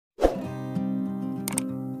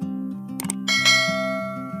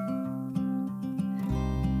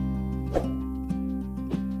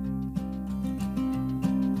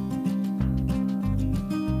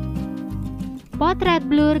Potret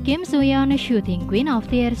blur Kim Soo Hyun Syuting Queen of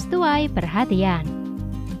Tears Tuai Perhatian.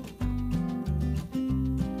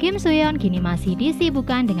 Kim Soo Hyun kini masih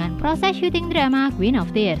disibukkan dengan proses syuting drama Queen of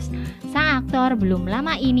Tears. Sang aktor belum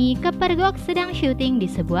lama ini kepergok sedang syuting di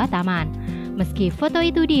sebuah taman. Meski foto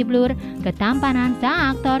itu di-blur, ketampanan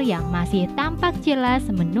sang aktor yang masih tampak jelas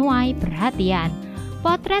menuai perhatian.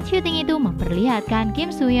 Potret syuting itu memperlihatkan Kim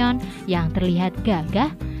Soo Hyun yang terlihat gagah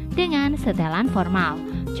dengan setelan formal.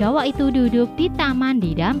 Cowok itu duduk di taman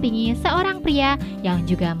didampingi seorang pria yang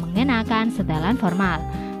juga mengenakan setelan formal.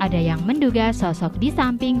 Ada yang menduga sosok di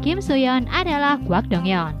samping Kim Soo Hyun adalah Kwak Dong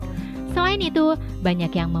Yeon. Selain itu,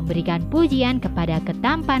 banyak yang memberikan pujian kepada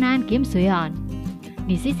ketampanan Kim Soo Hyun.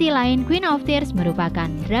 Di sisi lain, Queen of Tears merupakan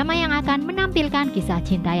drama yang akan menampilkan kisah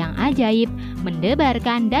cinta yang ajaib,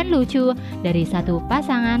 mendebarkan dan lucu dari satu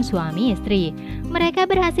pasangan suami istri. Mereka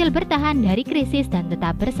berhasil bertahan dari krisis dan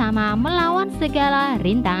tetap bersama melawan segala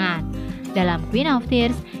rintangan. Dalam Queen of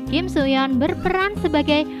Tears, Kim Soo Hyun berperan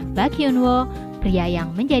sebagai Bak Hyun Woo, pria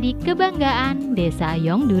yang menjadi kebanggaan desa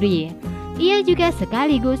Yongduri. Ia juga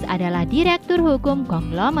sekaligus adalah direktur hukum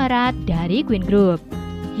konglomerat dari Queen Group.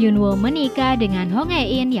 Hyun Woo menikah dengan Hong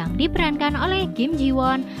Hae-in yang diperankan oleh Kim Ji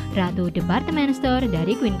Won, ratu department store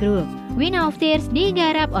dari Queen Group. Queen of Tears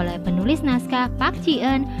digarap oleh penulis naskah Park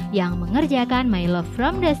Ji-eun yang mengerjakan My Love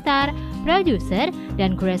from the Star, produser,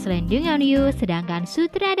 dan Graceland Ding-eun-yu, sedangkan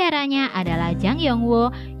sutradaranya adalah Jang Yong-woo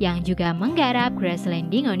yang juga menggarap Graceland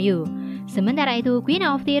Ding-eun-yu. Sementara itu, Queen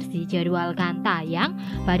of Tears dijadwalkan tayang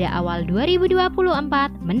pada awal 2024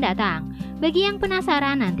 mendatang. Bagi yang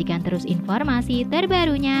penasaran, nantikan terus informasi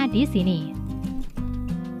terbarunya di sini.